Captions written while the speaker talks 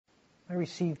I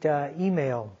received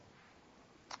email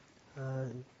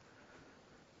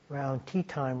around tea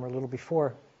time or a little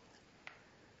before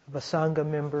of a Sangha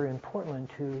member in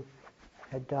Portland who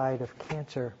had died of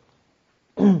cancer.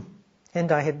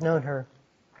 And I had known her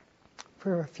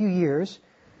for a few years.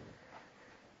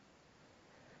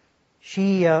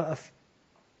 She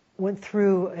went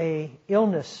through a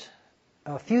illness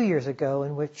a few years ago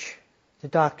in which the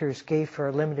doctors gave her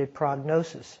a limited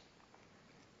prognosis.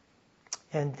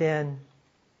 And then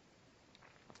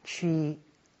she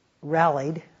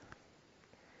rallied.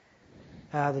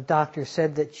 The doctor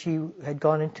said that she had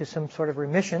gone into some sort of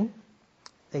remission.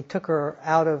 They took her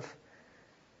out of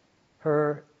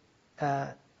her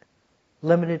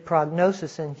limited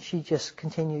prognosis and she just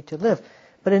continued to live.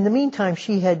 But in the meantime,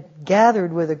 she had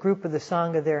gathered with a group of the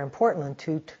Sangha there in Portland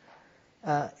to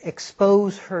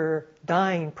expose her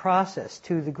dying process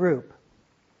to the group.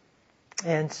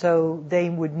 And so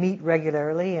they would meet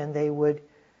regularly and they would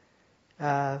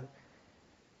talk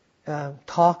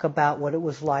about what it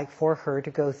was like for her to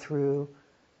go through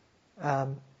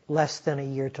less than a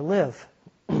year to live.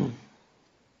 And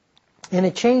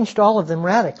it changed all of them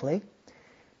radically.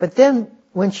 But then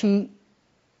when she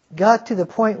got to the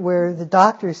point where the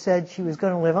doctor said she was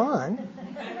going to live on,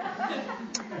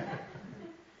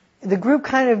 the group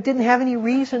kind of didn't have any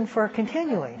reason for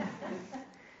continuing.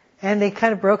 And they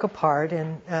kind of broke apart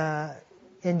and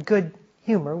in good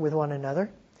humor with one another.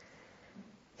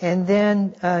 And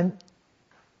then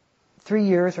 3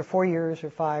 years or 4 years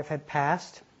or 5 had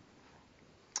passed.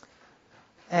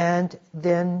 And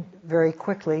then very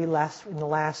quickly, in the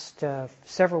last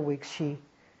several weeks,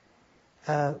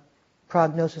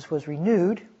 prognosis was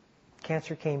renewed.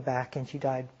 Cancer came back and she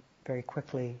died very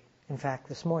quickly, in fact,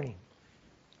 this morning.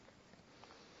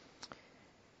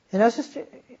 And I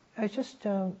just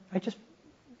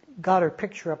got her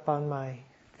picture up on my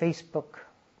Facebook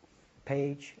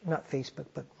page, not Facebook,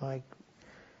 but my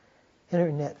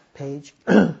internet page,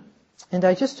 and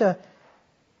I just had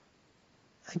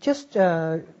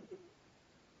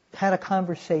a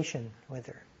conversation with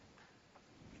her.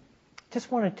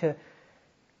 Just wanted to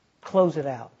close it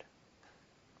out,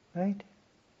 right?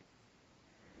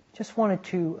 Just wanted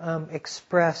to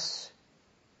express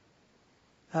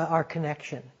our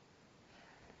connection.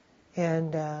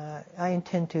 And I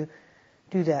intend to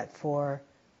do that for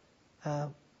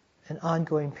an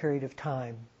ongoing period of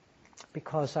time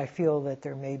because I feel that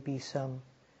there may be some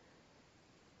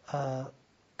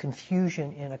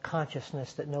confusion in a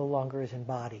consciousness that no longer is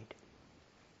embodied.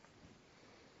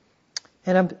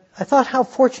 And I thought how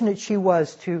fortunate she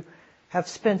was to have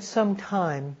spent some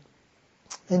time,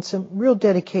 and some real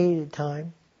dedicated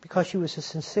time, because she was a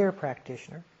sincere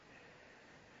practitioner,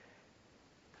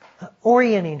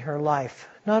 orienting her life,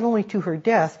 not only to her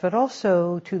death, but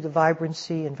also to the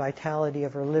vibrancy and vitality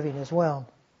of her living as well.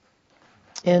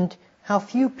 And how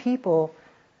few people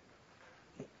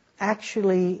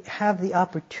actually have the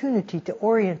opportunity to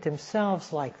orient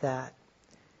themselves like that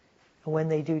when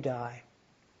they do die.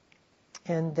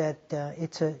 And that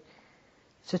it's a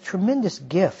tremendous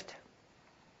gift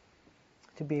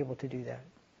to be able to do that.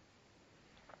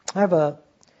 I have a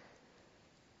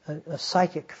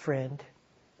psychic friend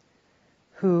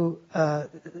who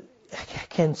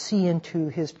can see into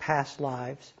his past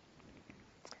lives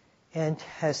and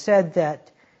has said that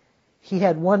he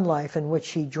had one life in which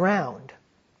he drowned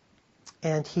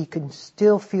and he can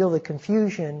still feel the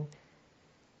confusion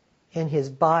in his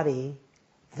body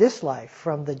this life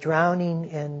from the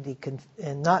drowning and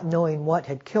not knowing what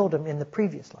had killed him in the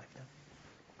previous lifetime.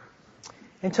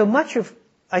 And so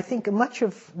I think much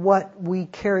of what we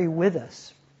carry with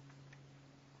us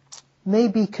may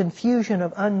be confusion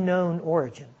of unknown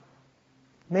origin,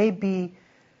 may be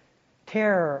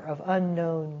terror of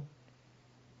unknown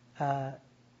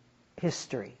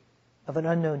history, of an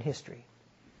unknown history.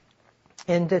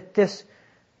 And that this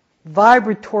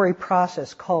vibratory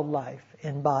process called life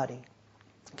and body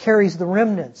carries the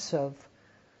remnants of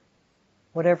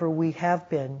whatever we have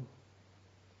been,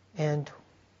 and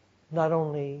not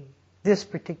only this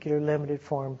particular limited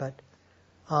form, but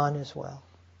on as well.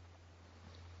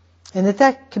 And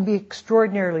that can be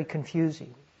extraordinarily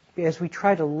confusing as we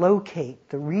try to locate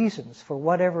the reasons for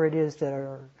whatever it is that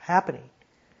are happening,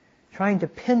 trying to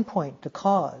pinpoint the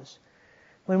cause,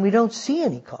 when we don't see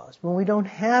any cause, when we don't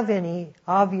have any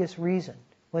obvious reason,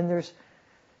 when there's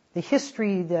the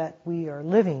history that we are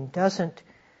living doesn't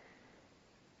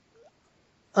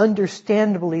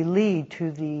understandably lead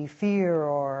to the fear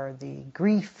or the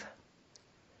grief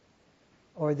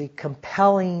or the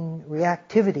compelling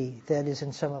reactivity that is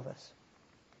in some of us.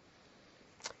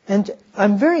 And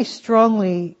I'm very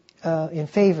strongly in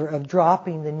favor of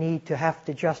dropping the need to have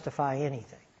to justify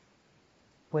anything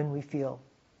when we feel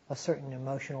a certain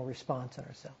emotional response in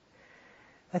ourselves.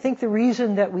 I think the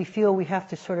reason that we feel we have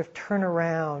to sort of turn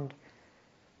around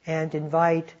and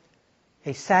invite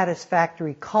a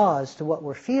satisfactory cause to what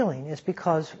we're feeling is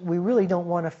because we really don't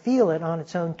want to feel it on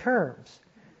its own terms.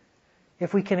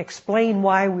 If we can explain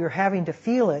why we're having to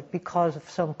feel it because of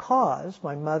some cause,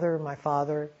 my mother, my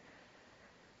father,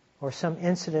 or some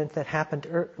incident that happened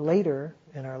later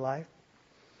in our life,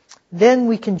 then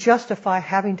we can justify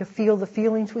having to feel the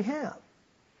feelings we have.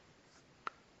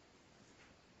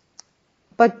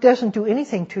 But it doesn't do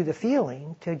anything to the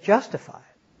feeling to justify it.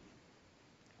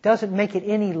 Doesn't make it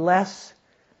any less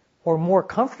or more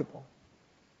comfortable.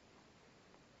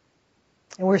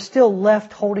 And we're still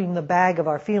left holding the bag of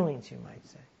our feelings, you might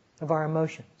say, of our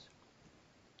emotions.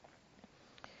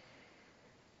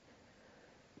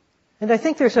 And I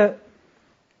think there's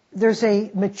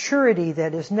a maturity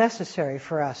that is necessary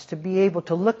for us to be able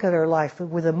to look at our life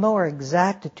with a more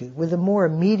exactitude, with a more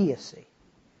immediacy,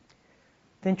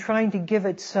 than trying to give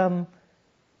it some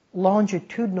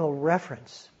longitudinal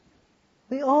reference.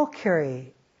 We all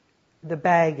carry the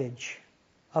baggage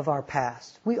of our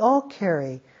past. We all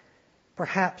carry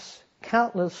perhaps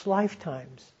countless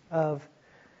lifetimes of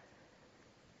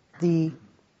the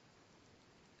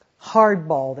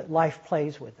hardball that life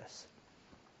plays with us.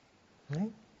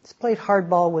 Right? It's played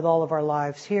hardball with all of our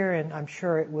lives here, and I'm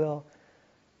sure it will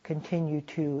continue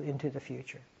to into the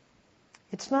future.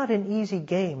 It's not an easy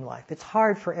game, life. It's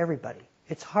hard for everybody.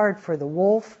 It's hard for the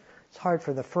wolf, it's hard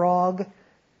for the frog,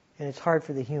 and it's hard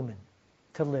for the human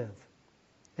to live.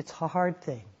 It's a hard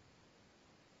thing.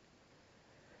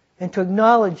 And to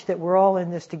acknowledge that we're all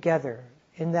in this together,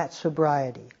 in that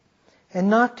sobriety, and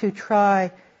not to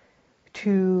try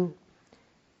to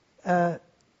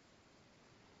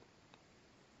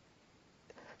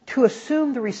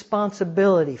assume the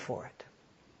responsibility for it,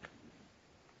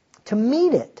 to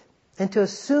meet it, and to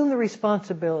assume the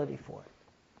responsibility for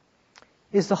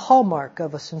it, is the hallmark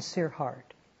of a sincere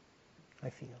heart,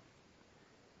 I feel.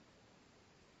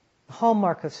 The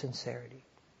hallmark of sincerity.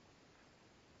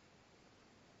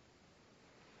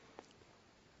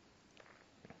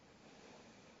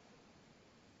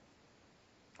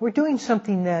 We're doing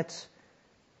something that's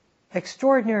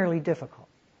extraordinarily difficult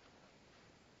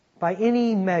by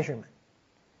any measurement.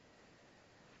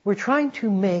 We're trying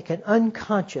to make an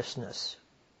unconsciousness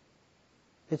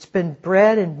that's been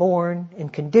bred and born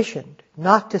and conditioned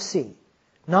not to see,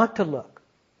 not to look,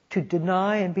 to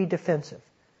deny and be defensive,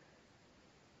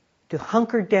 to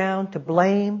hunker down, to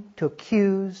blame, to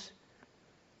accuse,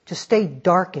 to stay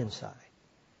dark inside.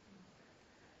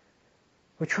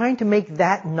 We're trying to make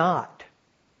that knot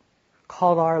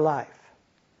called our life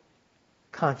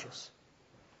conscious.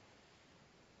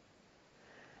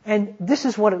 And this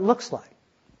is what it looks like.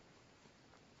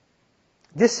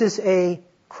 This is a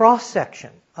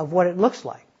cross-section of what it looks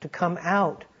like to come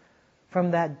out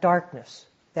from that darkness,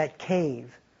 that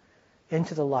cave,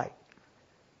 into the light.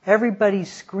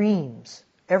 Everybody's screams,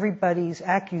 everybody's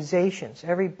accusations,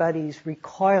 everybody's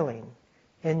recoiling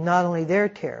in not only their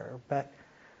terror, but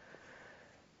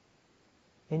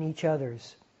in each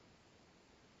other's.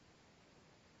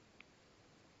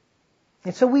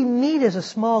 And so we meet as a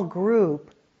small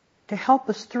group to help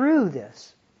us through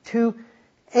this, to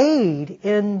aid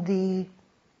in the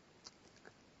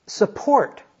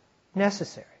support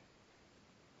necessary.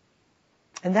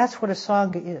 And that's what a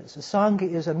Sangha is. A Sangha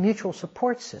is a mutual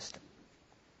support system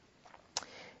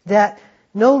that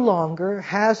no longer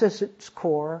has as its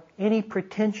core any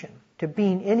pretension to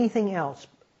being anything else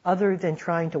other than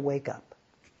trying to wake up.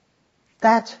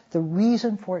 That's the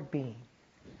reason for it being.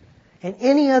 And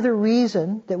any other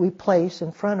reason that we place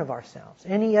in front of ourselves,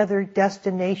 any other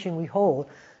destination we hold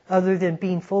other than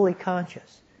being fully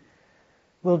conscious,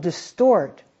 will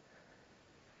distort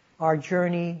our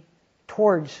journey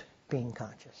towards being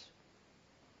conscious.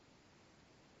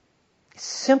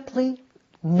 Simply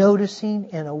noticing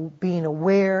and being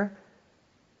aware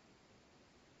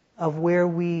of where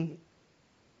we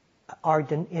are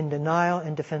in denial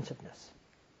and defensiveness.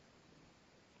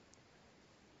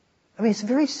 I mean, it's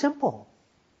very simple.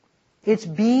 It's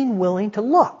being willing to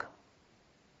look.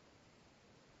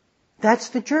 That's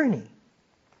the journey.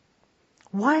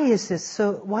 Why is it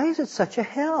such a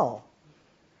hell?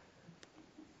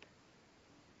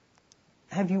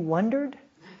 Have you wondered?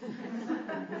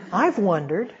 I've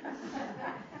wondered.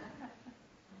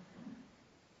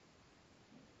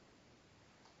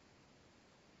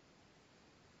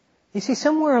 You see,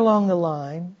 somewhere along the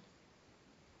line,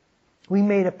 we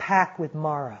made a pact with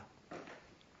Mara.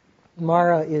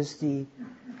 Mara is the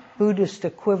Buddhist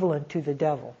equivalent to the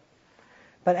devil.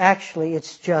 but actually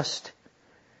it's just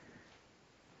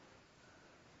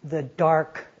the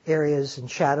dark areas and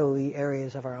shadowy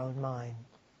areas of our own mind.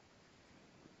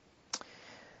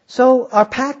 So our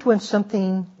pact went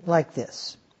something like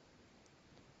this.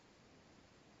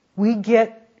 We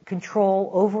get control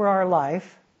over our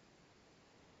life,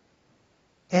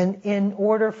 and in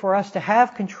order for us to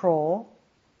have control,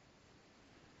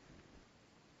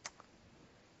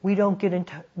 we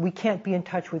can't be in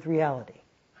touch with reality.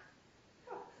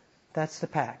 That's the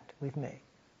pact we've made.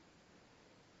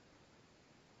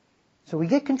 So we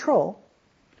get control.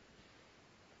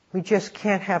 We just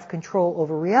can't have control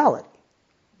over reality.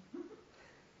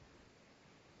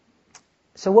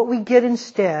 So what we get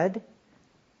instead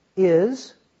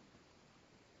is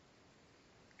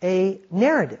a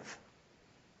narrative,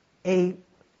 a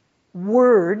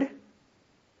word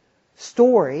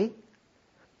story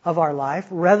of our life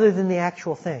rather than the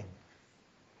actual thing.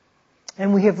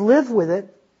 And we have lived with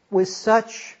it with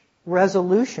such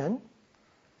resolution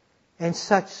and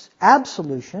such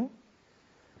absolution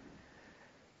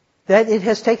that it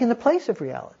has taken the place of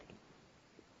reality.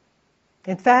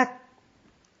 In fact,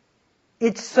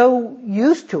 it's so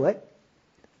used to it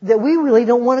that we really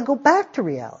don't want to go back to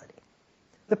reality.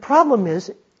 The problem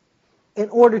is, in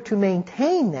order to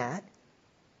maintain that,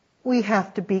 we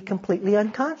have to be completely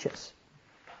unconscious.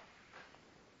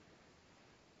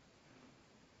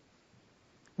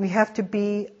 We have to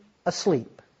be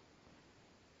asleep.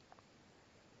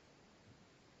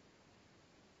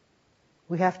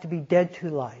 We have to be dead to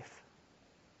life.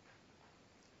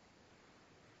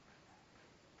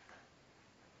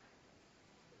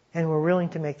 And we're willing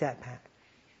to make that pact.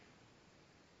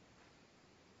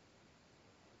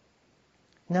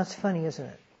 Now it's funny, isn't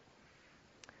it?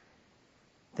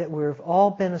 That we've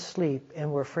all been asleep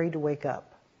and we're afraid to wake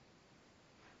up.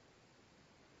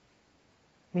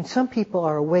 I mean, some people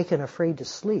are awake and afraid to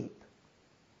sleep.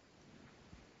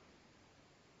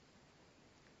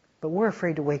 But we're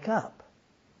afraid to wake up.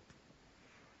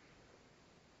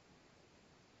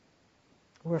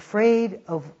 We're afraid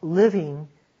of living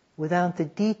without the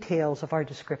details of our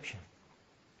description.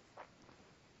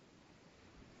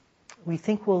 We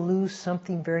think we'll lose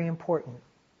something very important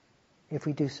if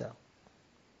we do so.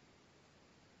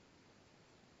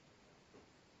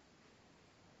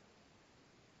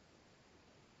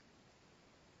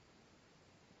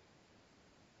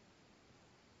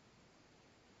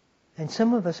 And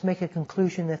some of us make a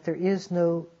conclusion that there is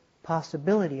no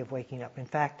possibility of waking up. In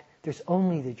fact, there's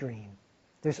only the dream.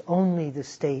 There's only the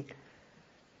state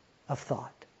of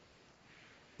thought.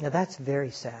 Now that's very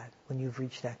sad when you've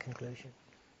reached that conclusion.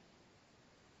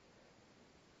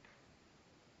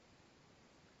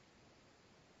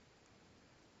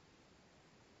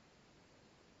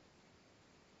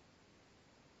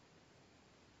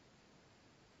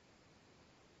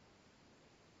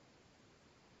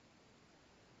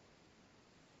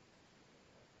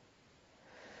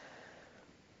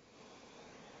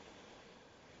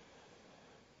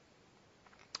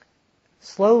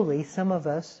 Slowly, some of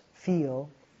us feel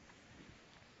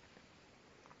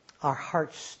our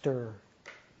hearts stir.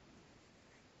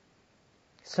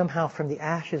 Somehow from the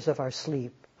ashes of our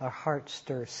sleep, our hearts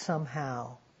stir.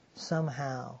 Somehow.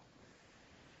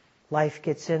 Life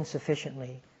gets in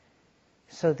sufficiently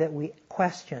so that we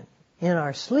question. In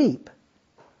our sleep,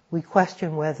 we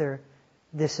question whether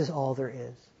this is all there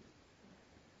is.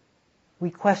 We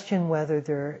question whether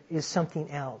there is something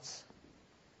else.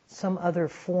 Some other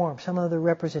form, some other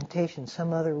representation,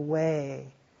 some other way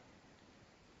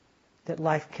that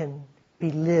life can be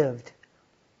lived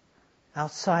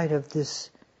outside of this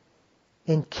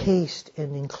encased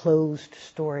and enclosed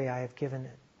story I have given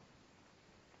it.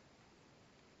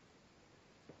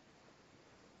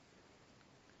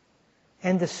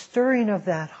 And the stirring of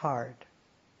that heart,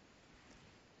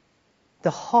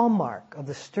 the hallmark of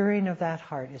the stirring of that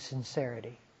heart is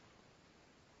sincerity.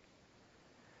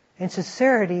 And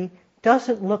sincerity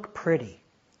doesn't look pretty.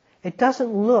 It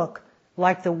doesn't look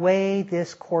like the way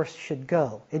this course should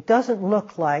go. It doesn't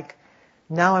look like,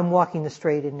 now I'm walking the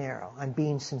straight and narrow. I'm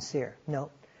being sincere.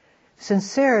 No.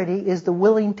 Sincerity is the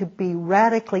willing to be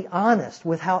radically honest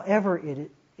with however it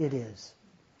is.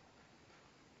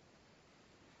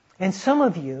 And some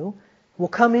of you will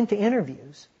come into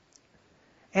interviews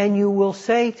and you will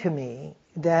say to me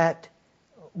that,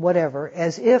 whatever,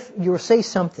 as if you'll say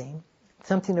something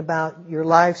about your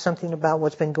life, something about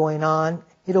what's been going on.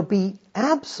 It'll be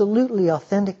absolutely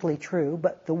authentically true,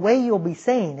 but the way you'll be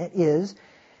saying it is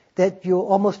that you'll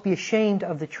almost be ashamed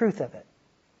of the truth of it.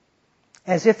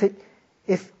 As if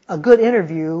a good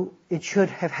interview, it should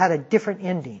have had a different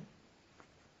ending.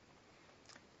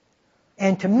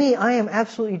 And to me, I am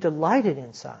absolutely delighted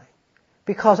inside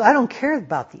because I don't care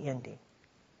about the ending.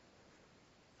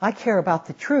 I care about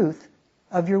the truth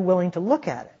of you're willing to look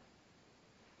at it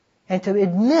and to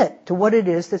admit to what it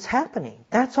is that's happening.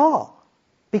 That's all.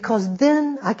 Because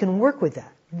then I can work with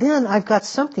that. Then I've got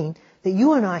something that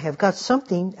you and I have got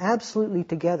something absolutely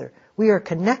together. We are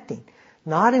connecting,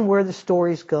 not in where the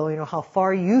story's going or how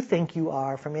far you think you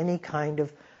are from any kind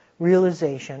of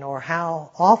realization or how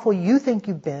awful you think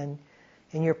you've been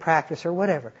in your practice or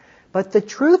whatever. But the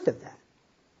truth of that,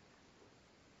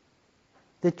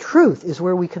 the truth is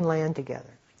where we can land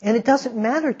together. And it doesn't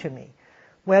matter to me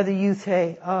whether you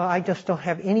say, oh, I just don't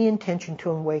have any intention to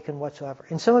awaken whatsoever.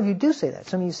 And some of you do say that.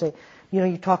 Some of you say,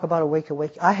 you talk about awake.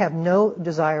 I have no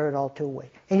desire at all to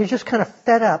awake. And you're just kind of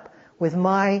fed up with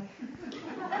my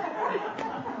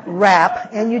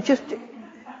rap, and you just,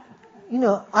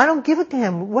 I don't give it to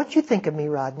him. What you think of me,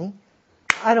 Rodney?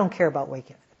 I don't care about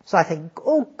waking. So I think,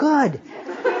 oh, good.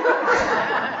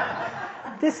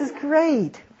 This is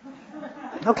great.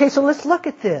 Okay, so let's look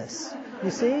at this.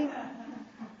 You see?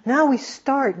 Now we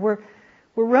start. We're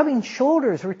rubbing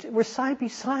shoulders. We're side by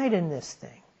side in this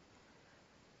thing.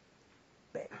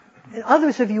 And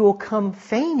others of you will come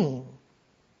feigning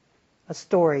a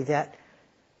story that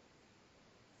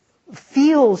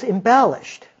feels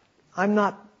embellished. I'm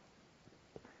not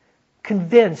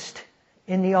convinced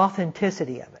in the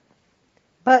authenticity of it.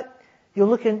 But you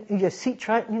look in, you see,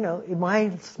 am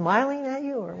I smiling at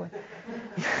you or what?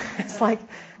 It's like,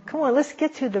 come on, let's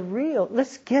get to the real.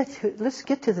 Let's get to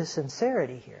the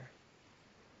sincerity here.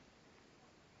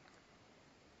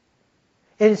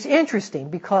 And it's interesting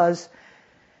because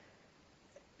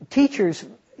teachers,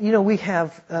 we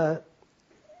have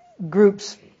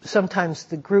groups. Sometimes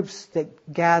the groups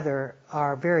that gather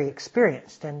are very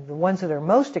experienced, and the ones that are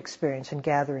most experienced in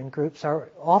gathering groups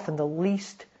are often the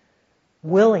least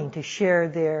willing to share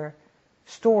their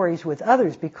stories with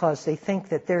others because they think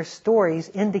that their stories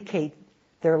indicate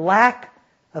their lack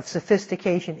of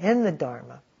sophistication in the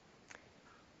Dharma.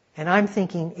 And I'm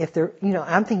thinking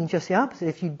I'm thinking just the opposite.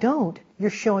 If you don't, you're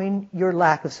showing your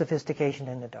lack of sophistication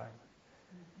in the Dharma.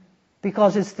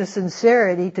 Because it's the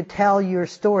sincerity to tell your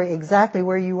story exactly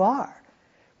where you are,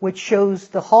 which shows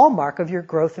the hallmark of your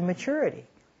growth and maturity.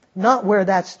 Not where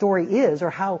that story is or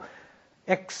how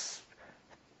explosive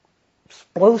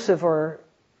or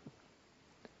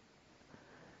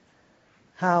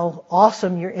how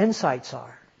awesome your insights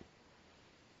are.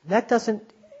 That doesn't,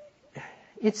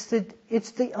 it's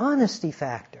the honesty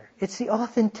factor. It's the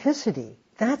authenticity.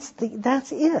 That's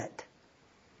it.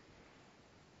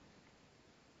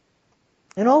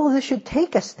 And all of this should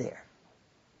take us there.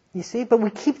 You see? But we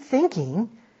keep thinking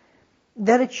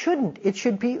that it shouldn't. It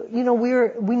should be,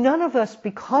 we none of us,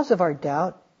 because of our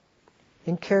doubt,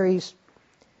 in Carrie's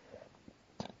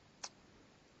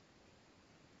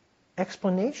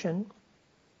explanation,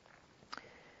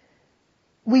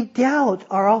 we doubt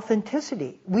our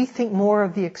authenticity. We think more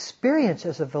of the experience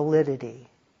as a validity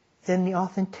than the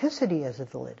authenticity as a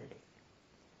validity.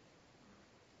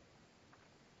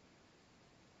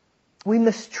 We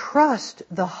mistrust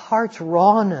the heart's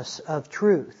rawness of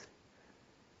truth,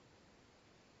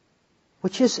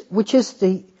 which is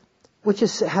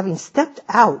having stepped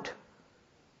out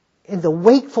in the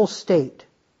wakeful state,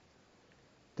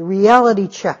 the reality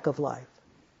check of life.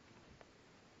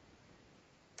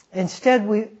 Instead,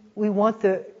 we want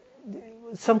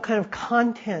some kind of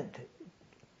content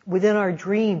within our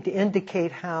dream to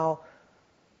indicate how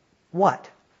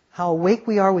awake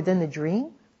we are within the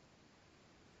dream.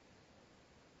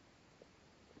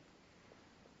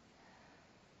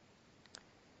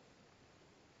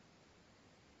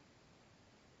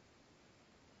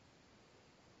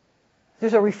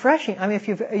 There's a refreshing, if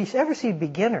you ever see a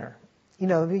beginner,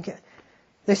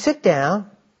 they sit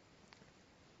down,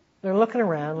 they're looking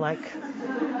around like,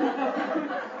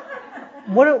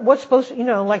 what's supposed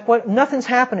to, nothing's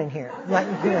happening here.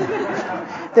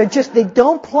 They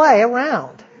don't play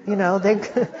around, they're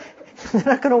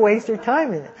not going to waste their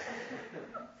time in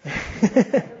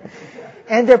it.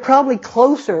 And they're probably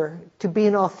closer to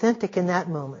being authentic in that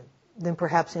moment than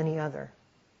perhaps any other.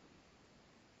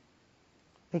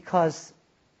 Because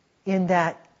in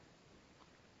that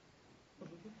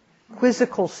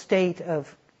quizzical state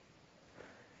of,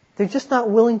 they're not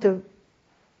willing to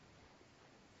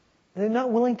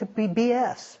be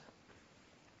BS.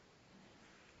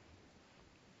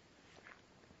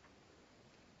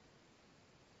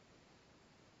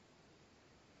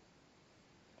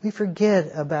 We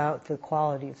forget about the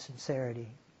quality of sincerity,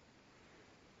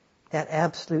 that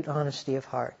absolute honesty of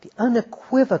heart, the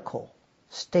unequivocal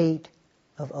state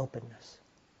of openness.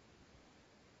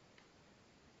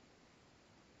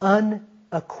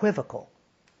 unequivocal.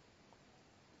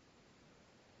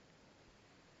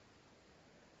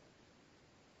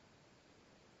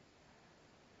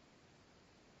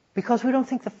 Because we don't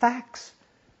think the facts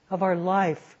of our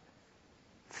life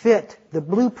fit the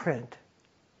blueprint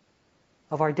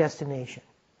of our destination.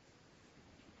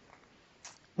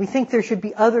 We think there should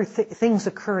be other things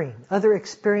occurring, other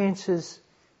experiences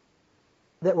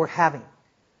that we're having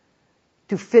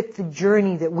to fit the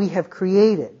journey that we have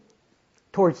created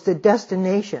towards the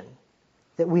destination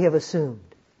that we have assumed.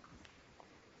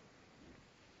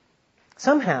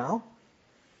 Somehow,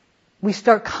 we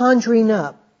start conjuring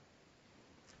up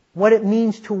what it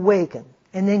means to awaken,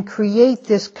 and then create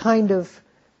this kind of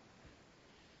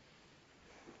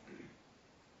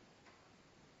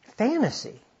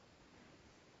fantasy.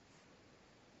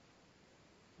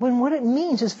 When what it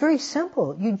means is very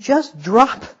simple. You just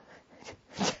drop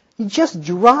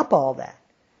all that.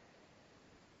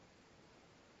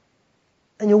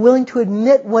 And you're willing to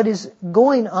admit what is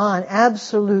going on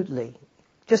absolutely.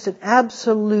 Just an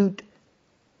absolute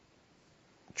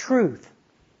truth.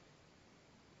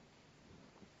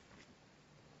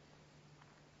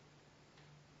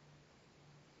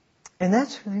 And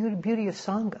that's the beauty of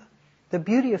Sangha. The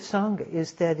beauty of Sangha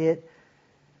is that it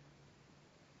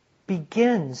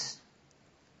begins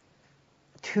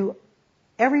to,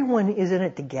 everyone is in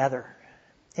it together.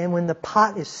 And when the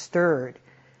pot is stirred,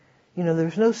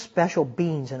 there's no special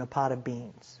beans in a pot of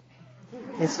beans.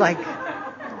 It's like,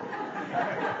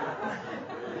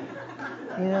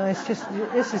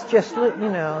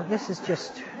 this is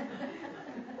just.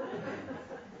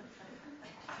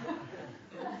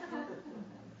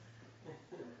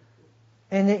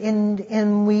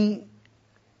 And we,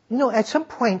 at some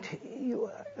point,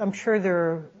 I'm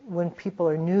sure when people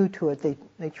are new to it,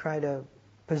 they try to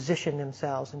position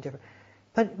themselves in different,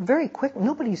 but very quick,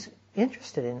 nobody's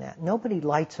interested in that. Nobody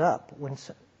lights up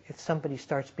if somebody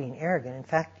starts being arrogant. In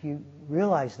fact, you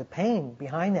realize the pain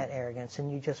behind that arrogance,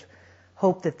 and you just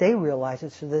hope that they realize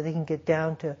it so that they can get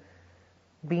down to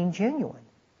being genuine.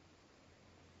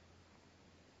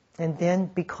 And then,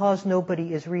 because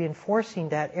nobody is reinforcing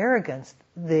that arrogance,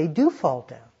 they do fall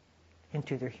down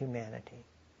into their humanity.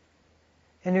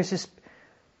 And there's this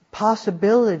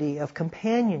possibility of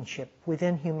companionship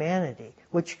within humanity,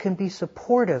 which can be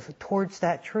supportive towards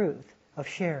that truth of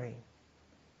sharing.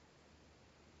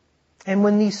 And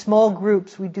when these small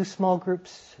groups, we do small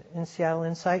groups in Seattle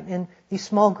Insight, and these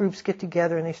small groups get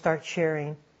together and they start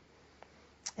sharing.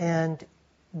 And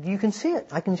you can see it.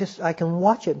 I can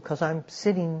watch it because I'm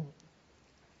sitting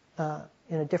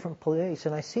in a different place,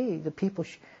 and I see the people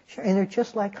share, and they're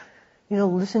just like,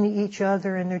 listening to each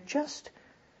other, and they're just.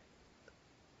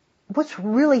 What's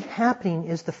really happening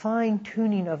is the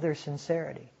fine-tuning of their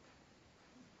sincerity.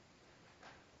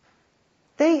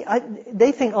 They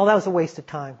think, that was a waste of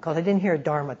time because I didn't hear a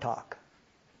Dharma talk.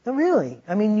 No, really.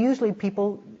 Usually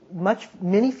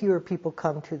many fewer people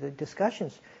come to the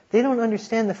discussions. They don't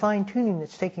understand the fine-tuning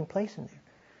that's taking place in there.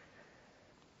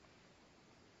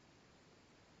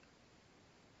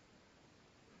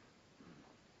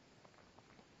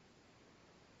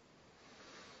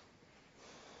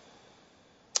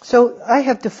 So I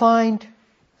have defined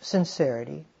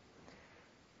sincerity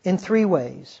in 3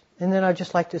 ways, and then I'd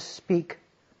just like to speak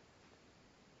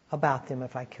about them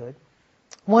if I could.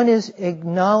 One is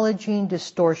acknowledging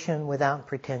distortion without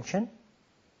pretension.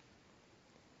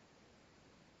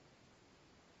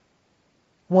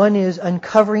 One is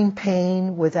uncovering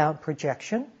pain without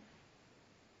projection.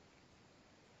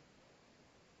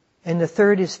 And the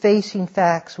third is facing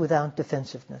facts without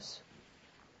defensiveness.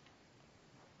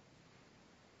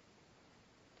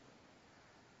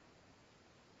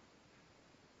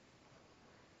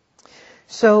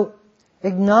 So,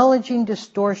 acknowledging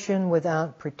distortion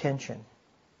without pretension.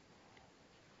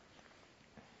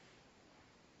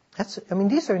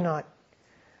 These are not,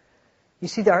 you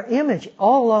see, our image,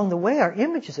 all along the way, our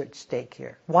image is at stake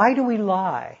here. Why do we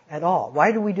lie at all?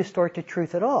 Why do we distort the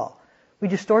truth at all? We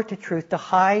distort the truth to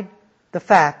hide the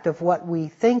fact of what we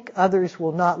think others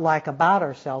will not like about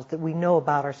ourselves that we know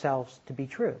about ourselves to be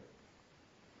true.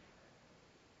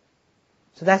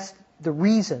 So that's the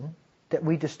reason that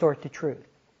we distort the truth.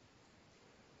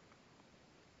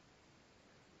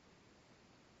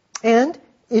 And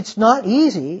it's not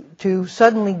easy to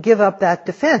suddenly give up that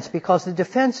defense, because the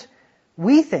defense,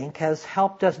 we think, has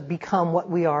helped us become what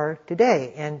we are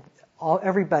today. And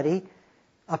everybody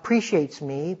appreciates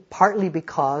me partly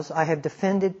because I have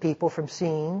defended people from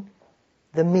seeing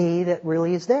the me that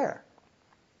really is there.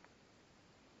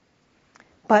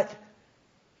 But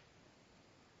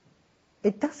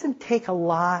it doesn't take a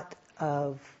lot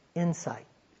of insight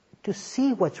to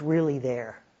see what's really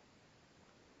there.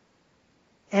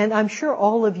 And I'm sure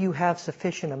all of you have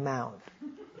sufficient amount.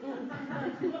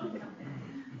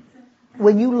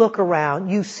 When you look around,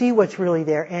 you see what's really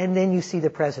there, and then you see the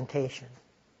presentation.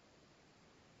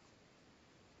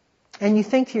 And you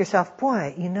think to yourself,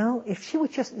 boy, if she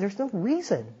would just, there's no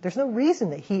reason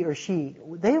that he or she,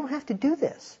 they don't have to do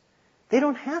this. They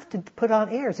don't have to put on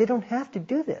airs. They don't have to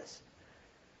do this.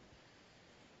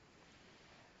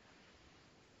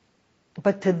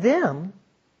 But to them,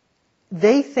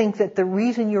 they think that the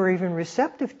reason you're even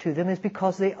receptive to them is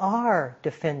because they are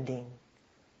defending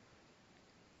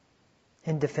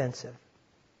and defensive.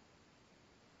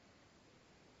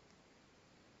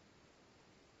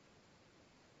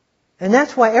 And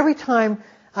that's why every time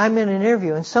I'm in an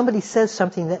interview and somebody says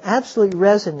something that absolutely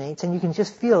resonates, and you can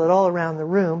just feel it all around the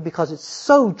room because it's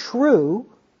so true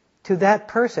to that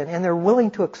person and they're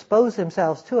willing to expose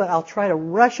themselves to it, I'll try to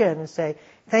rush in and say,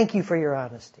 thank you for your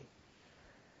honesty.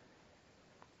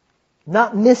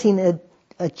 Not missing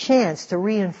a chance to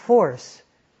reinforce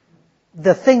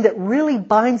the thing that really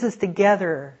binds us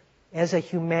together as a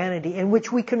humanity, in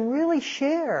which we can really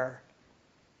share.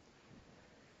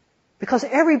 Because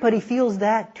everybody feels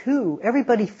that too.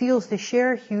 Everybody feels the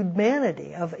shared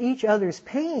humanity of each other's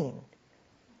pain.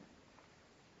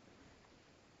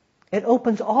 It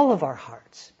opens all of our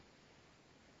hearts.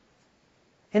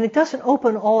 And it doesn't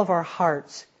open all of our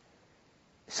hearts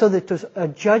so that there's a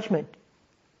judgment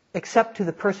except to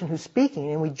the person who's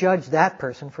speaking and we judge that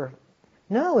person for...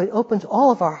 No, it opens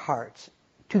all of our hearts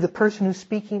to the person who's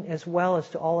speaking as well as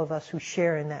to all of us who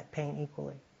share in that pain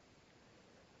equally.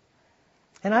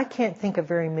 And I can't think of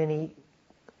very many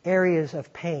areas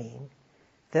of pain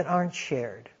that aren't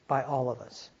shared by all of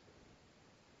us.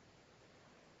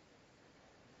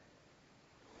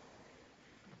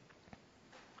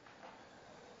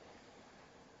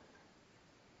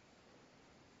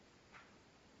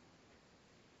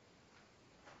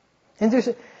 And there's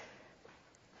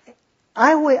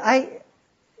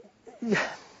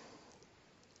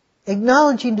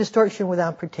acknowledging distortion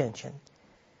without pretension.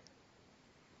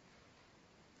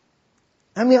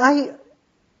 I mean,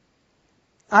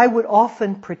 I would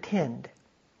often pretend,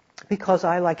 because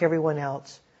I, like everyone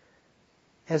else,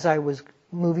 as I was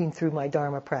moving through my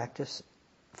Dharma practice,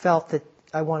 felt that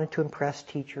I wanted to impress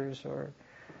teachers or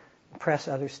impress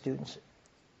other students.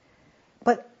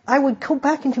 But I would go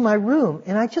back into my room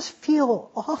and I just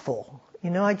feel awful.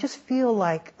 I just feel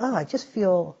like, I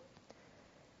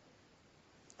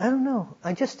don't know.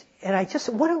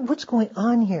 What's going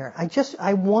on here?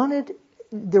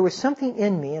 There was something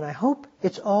in me, and I hope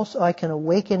it's also, I can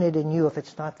awaken it in you if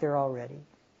it's not there already.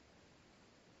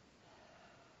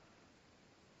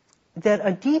 That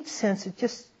a deep sense, it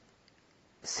just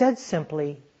said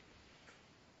simply,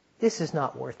 this is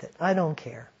not worth it. I don't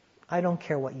care. I don't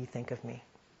care what you think of me.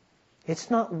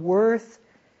 It's not worth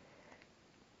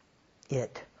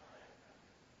it.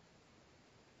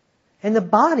 And the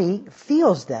body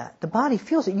feels that. The body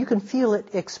feels it. You can feel it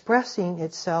expressing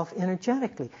itself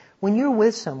energetically. When you're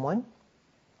with someone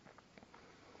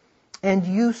and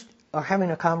you are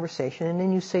having a conversation and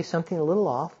then you say something a little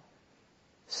off,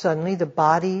 suddenly the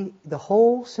body, the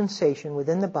whole sensation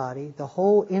within the body, the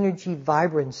whole energy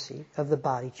vibrancy of the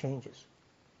body changes.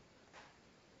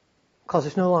 Because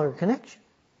there's no longer a connection.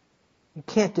 You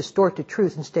can't distort the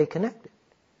truth and stay connected.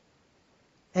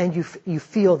 And you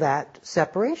feel that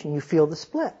separation. You feel the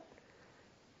split.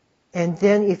 And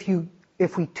then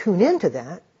if we tune into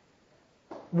that,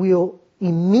 we'll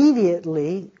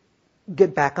immediately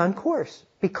get back on course.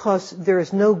 Because there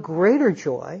is no greater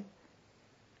joy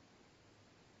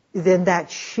than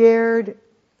that shared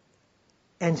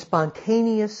and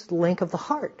spontaneous link of the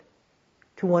heart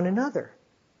to one another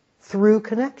through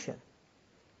connection.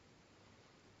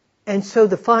 And so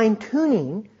the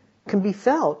fine-tuning can be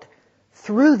felt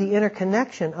through the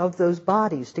interconnection of those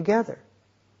bodies together.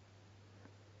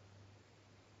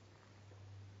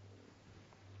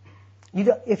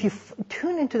 If you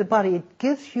tune into the body, it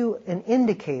gives you an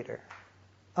indicator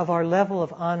of our level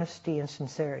of honesty and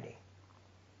sincerity.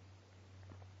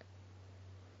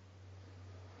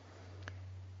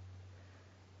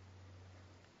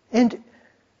 And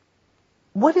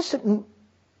what is it,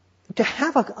 to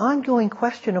have an ongoing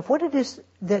question of what it is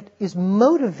that is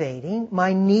motivating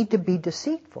my need to be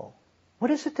deceitful?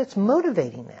 What is it that's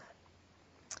motivating that?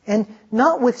 And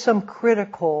not with some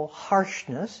critical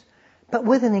harshness, but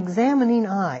with an examining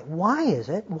eye. Why is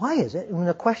it? Why is it? And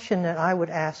the question that I would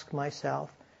ask myself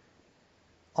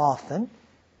often,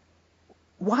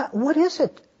 what is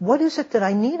it? What is it that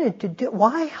I needed to do?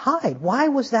 Why hide? Why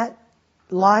was that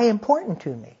lie important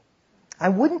to me? I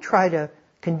wouldn't try to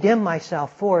condemn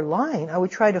myself for lying. I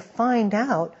would try to find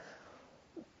out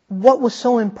what was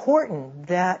so important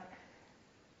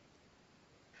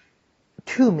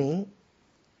to me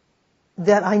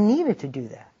that I needed to do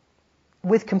that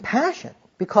with compassion.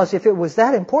 Because if it was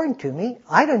that important to me,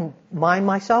 I didn't mind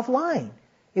myself lying.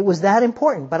 It was that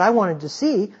important, but I wanted to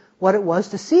see what it was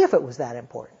to see if it was that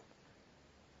important.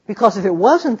 Because if it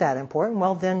wasn't that important,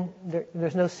 well, then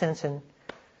there's no sense in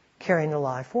carrying the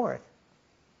lie forth.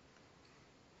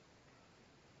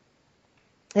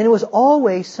 And it was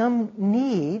always some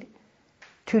need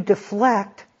to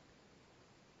deflect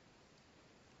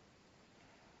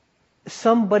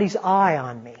somebody's eye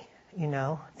on me,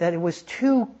 that it was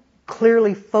too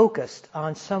clearly focused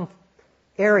on some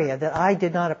area that I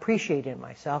did not appreciate in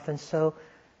myself, and so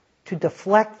to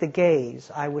deflect the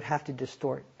gaze, I would have to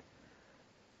distort.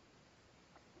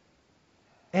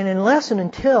 And unless and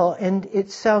until, and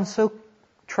it sounds so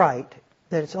trite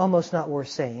that it's almost not worth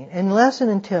saying, unless and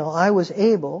until I was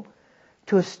able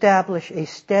to establish a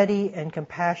steady and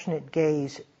compassionate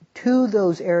gaze to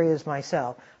those areas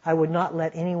myself, I would not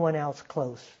let anyone else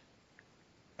close.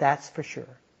 That's for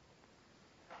sure.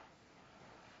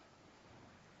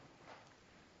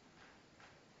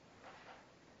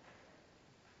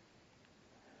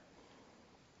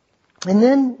 And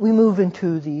then we move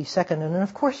into the second, and then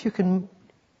of course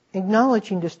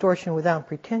acknowledging distortion without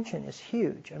pretension is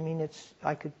huge. I mean,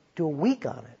 I could do a week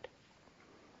on it.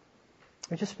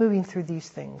 We're just moving through these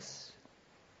things.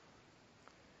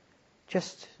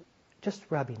 Just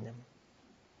rubbing them.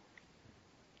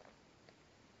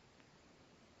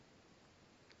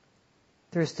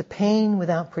 There's the pain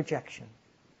without projection.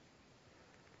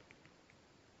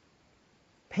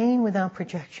 Pain without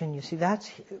projection, you see,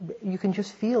 you can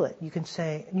just feel it. You can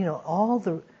say, all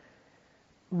the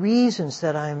reasons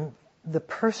that I'm the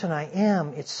person I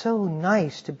am, it's so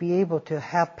nice to be able to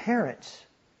have parents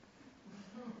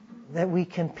that we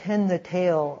can pin the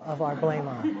tail of our blame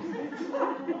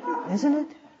on. Isn't it?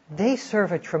 They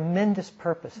serve a tremendous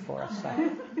purpose for us.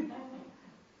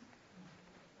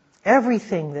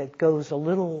 Everything that goes a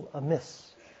little amiss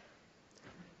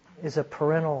is a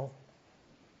parental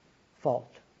fault.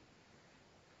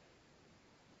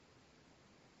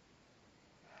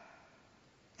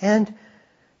 And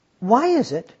why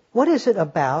is it? What is it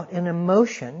about an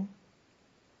emotion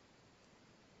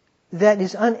that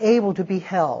is unable to be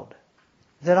held?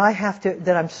 That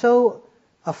I'm so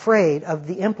afraid of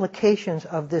the implications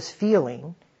of this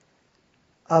feeling,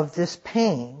 of this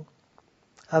pain,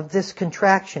 of this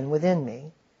contraction within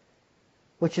me,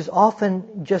 which is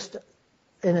often just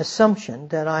an assumption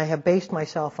that I have based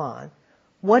myself on.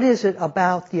 What is it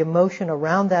about the emotion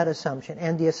around that assumption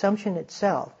and the assumption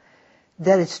itself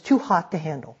that it's too hot to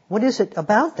handle? What is it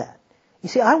about that? You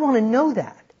see, I want to know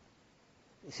that.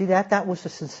 You see, that was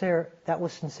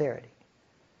sincerity.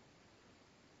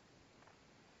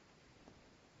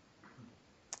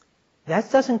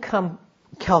 That doesn't come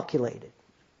calculated.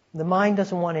 The mind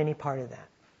doesn't want any part of that.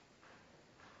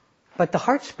 But the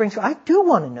heart springs, I do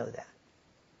want to know that.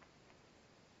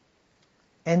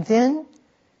 And then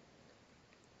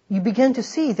you begin to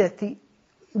see that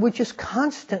we're just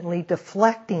constantly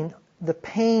deflecting the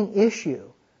pain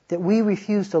issue that we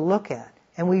refuse to look at,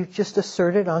 and we just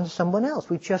assert it on someone else.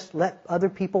 We just let other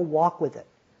people walk with it.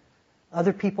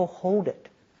 Other people hold it.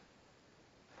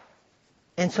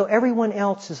 And so everyone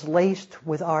else is laced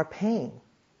with our pain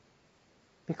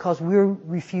because we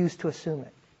refuse to assume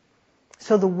it.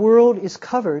 So the world is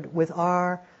covered with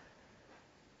our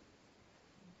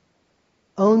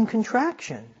own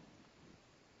contraction.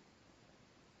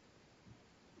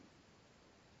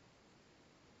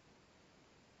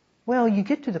 Well, you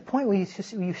get to the point where you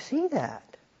see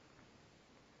that.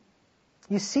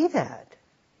 You see that.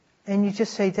 And you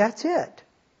just say, that's it.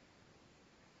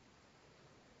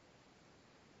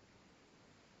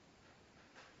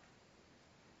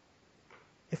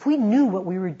 If we knew what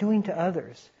we were doing to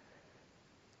others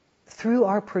through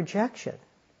our projection,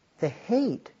 the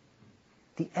hate,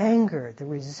 the anger, the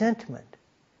resentment,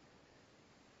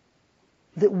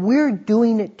 that we're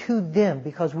doing it to them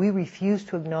because we refuse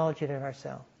to acknowledge it in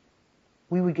ourselves,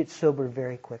 we would get sober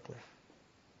very quickly.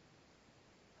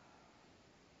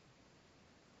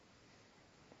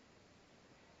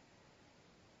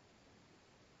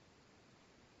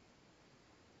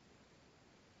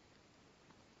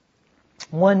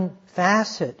 One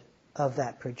facet of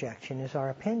that projection is our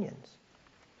opinions.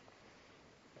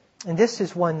 And this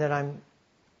is one that I'm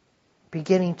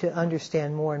beginning to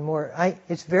understand more and more.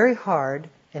 It's very hard,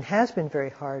 and has been very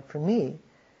hard for me,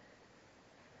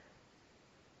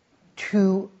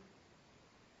 to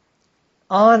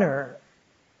honor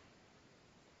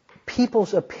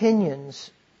people's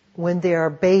opinions when they are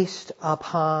based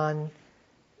upon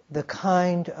the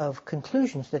kind of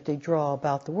conclusions that they draw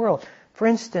about the world. For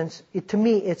instance, to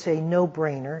me it's a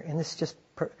no-brainer, and this is just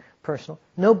personal,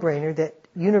 no-brainer that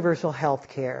universal health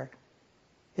care,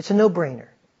 it's a no-brainer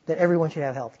that everyone should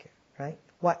have health care, right?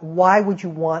 Why would you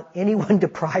want anyone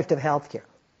deprived of health care?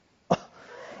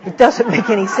 It doesn't make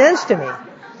any sense to me.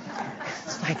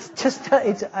 It's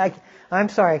like, I'm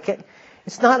sorry,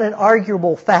 it's not an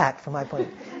arguable fact from my point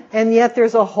of view. And yet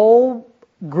there's a whole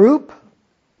group,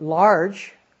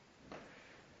 large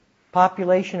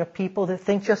population of people that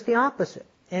think just the opposite.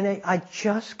 And I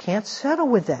just can't settle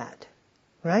with that,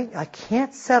 right? I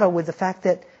can't settle with the fact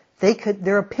that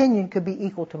their opinion could be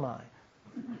equal to mine.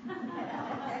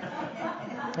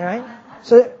 All right?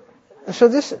 So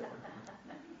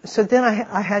then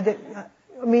I had to,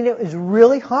 it was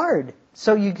really hard.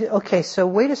 So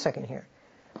wait a second here.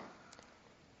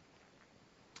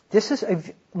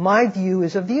 My view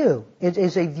is a view. It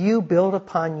is a view built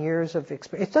upon years of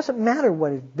experience. It doesn't matter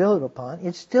what it's built upon.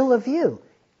 It's still a view.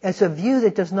 It's a view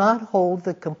that does not hold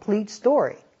the complete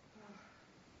story.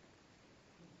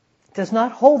 It does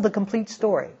not hold the complete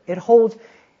story. It holds,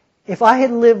 if I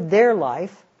had lived their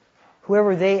life,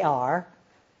 whoever they are,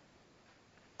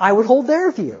 I would hold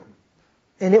their view.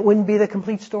 And it wouldn't be the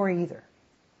complete story either.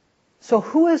 So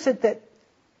who is it that,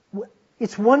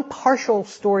 it's one partial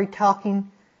story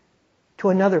talking to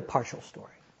another partial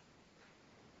story.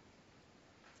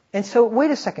 And so, wait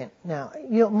a second now.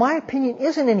 My opinion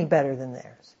isn't any better than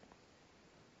theirs.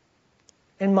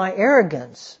 And my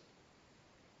arrogance,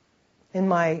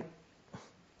 and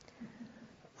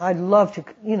I'd love to,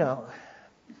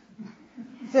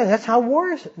 that's how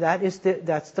wars, that's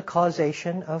the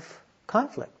causation of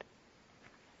conflict.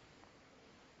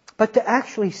 But to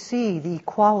actually see the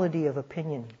equality of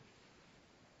opinion,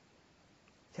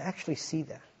 to actually see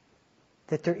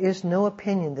that there is no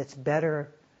opinion that's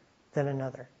better than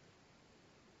another,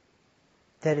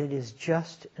 that it is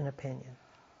just an opinion.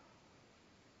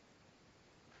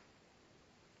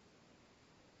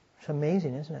 It's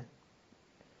amazing, isn't it?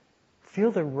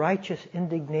 Feel the righteous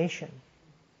indignation,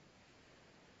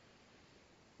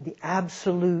 the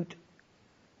absolute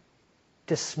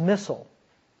dismissal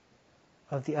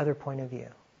of the other point of view.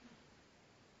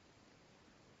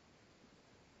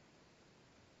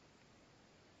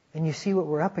 And you see what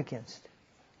we're up against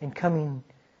in coming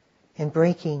and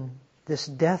breaking this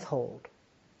death hold.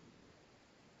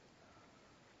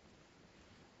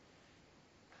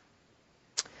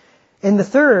 And the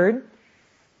third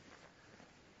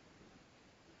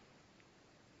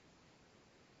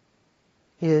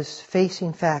is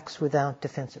facing facts without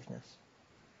defensiveness.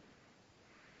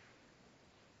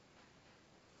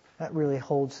 That really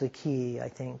holds the key, I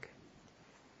think,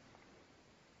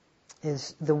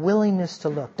 is the willingness to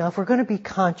look. Now, if we're going to be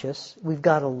conscious, we've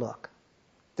got to look.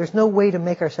 There's no way to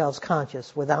make ourselves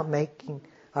conscious without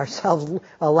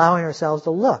allowing ourselves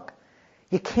to look.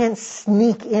 You can't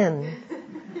sneak in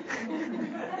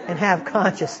and have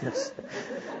consciousness.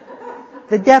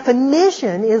 The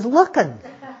definition is looking,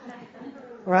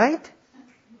 right?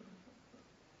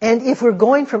 And if we're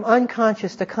going from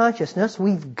unconscious to consciousness,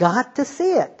 we've got to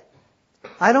see it.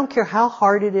 I don't care how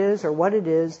hard it is or what it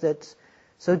is that's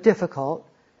so difficult.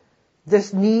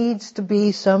 This needs to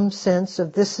be some sense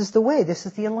of this is the way, this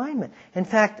is the alignment. In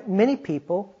fact, many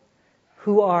people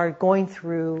who are going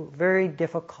through very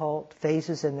difficult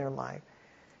phases in their life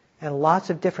and lots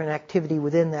of different activity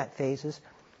within that phases,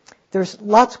 there's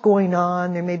lots going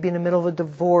on. They may be in the middle of a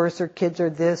divorce, their kids are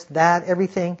this, that,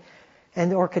 everything,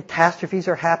 or catastrophes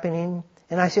are happening.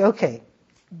 And I say, okay,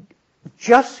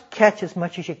 just catch as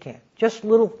much as you can. Just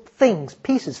little things,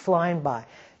 pieces flying by.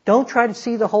 Don't try to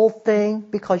see the whole thing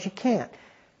because you can't.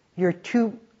 You're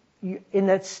in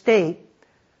that state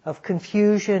of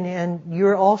confusion, and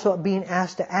you're also being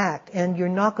asked to act, and you're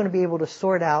not going to be able to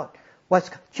sort out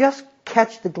just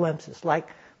catch the glimpses, like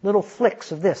little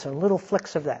flicks of this or little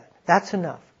flicks of that. That's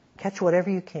enough. Catch whatever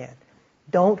you can.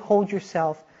 Don't hold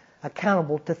yourself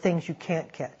accountable to things you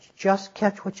can't catch. Just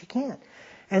catch what you can.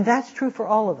 And that's true for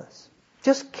all of us.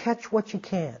 Just catch what you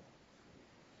can.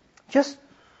 Just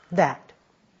that.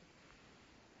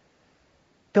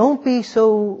 Don't be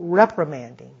so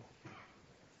reprimanding,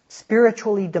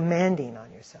 spiritually demanding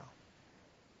on yourself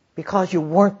because you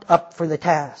weren't up for the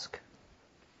task.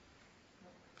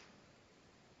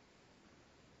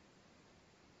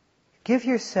 Give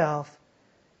yourself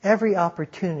every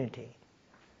opportunity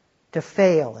to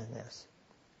fail in this,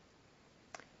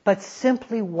 but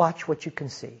simply watch what you can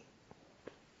see.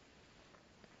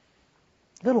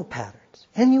 Little patterns,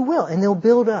 and you will, and they'll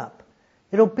build up.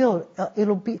 It'll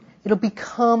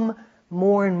become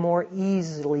more and more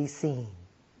easily seen,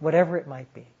 whatever it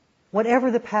might be.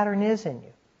 Whatever the pattern is in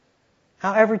you.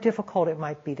 however difficult it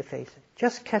might be to face it.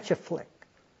 Just catch a flick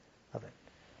of it.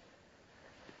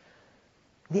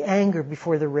 The anger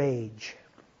before the rage.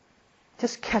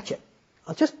 Just catch it.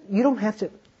 You don't have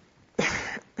to,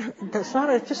 that's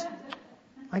not just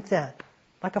like that.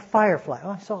 Like a firefly. Oh,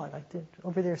 I saw it. I did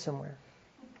over there somewhere.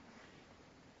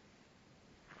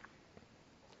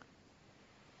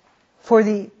 For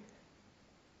the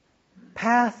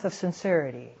path of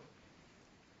sincerity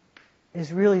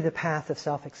is really the path of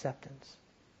self-acceptance.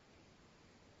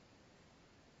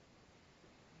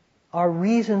 Our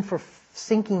reason for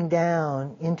sinking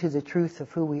down into the truth of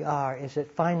who we are is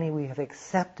that finally we have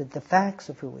accepted the facts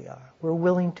of who we are. We're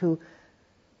willing to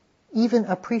even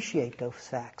appreciate those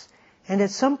facts. And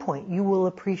at some point you will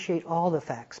appreciate all the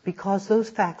facts because those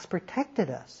facts protected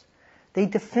us. They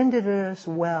defended us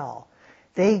well.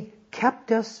 They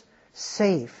kept us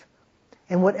safe.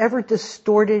 In whatever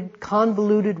distorted,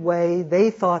 convoluted way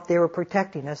they thought they were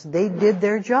protecting us, they did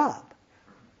their job.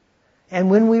 And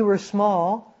when we were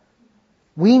small,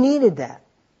 we needed that.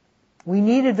 We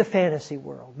needed the fantasy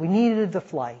world. We needed the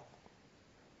flight.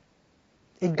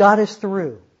 It got us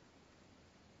through.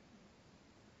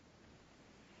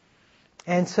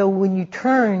 And so when you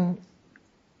turn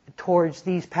towards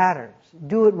these patterns,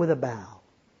 do it with a bow.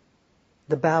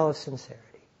 The bow of sincerity.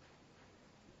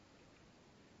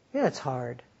 Yeah, it's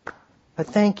hard. But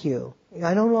thank you.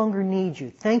 I no longer need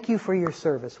you. Thank you for your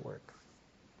service work.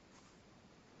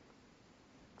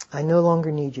 I no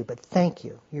longer need you, but thank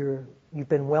you. You've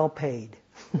been well paid.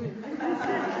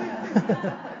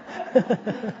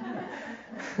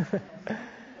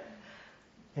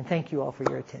 And thank you all for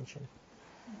your attention.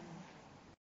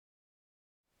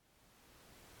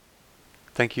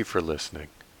 Thank you for listening.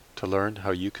 To learn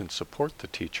how you can support the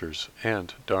teachers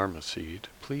and Dharma Seed,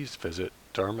 please visit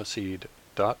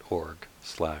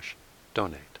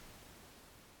dharmaseed.org/donate.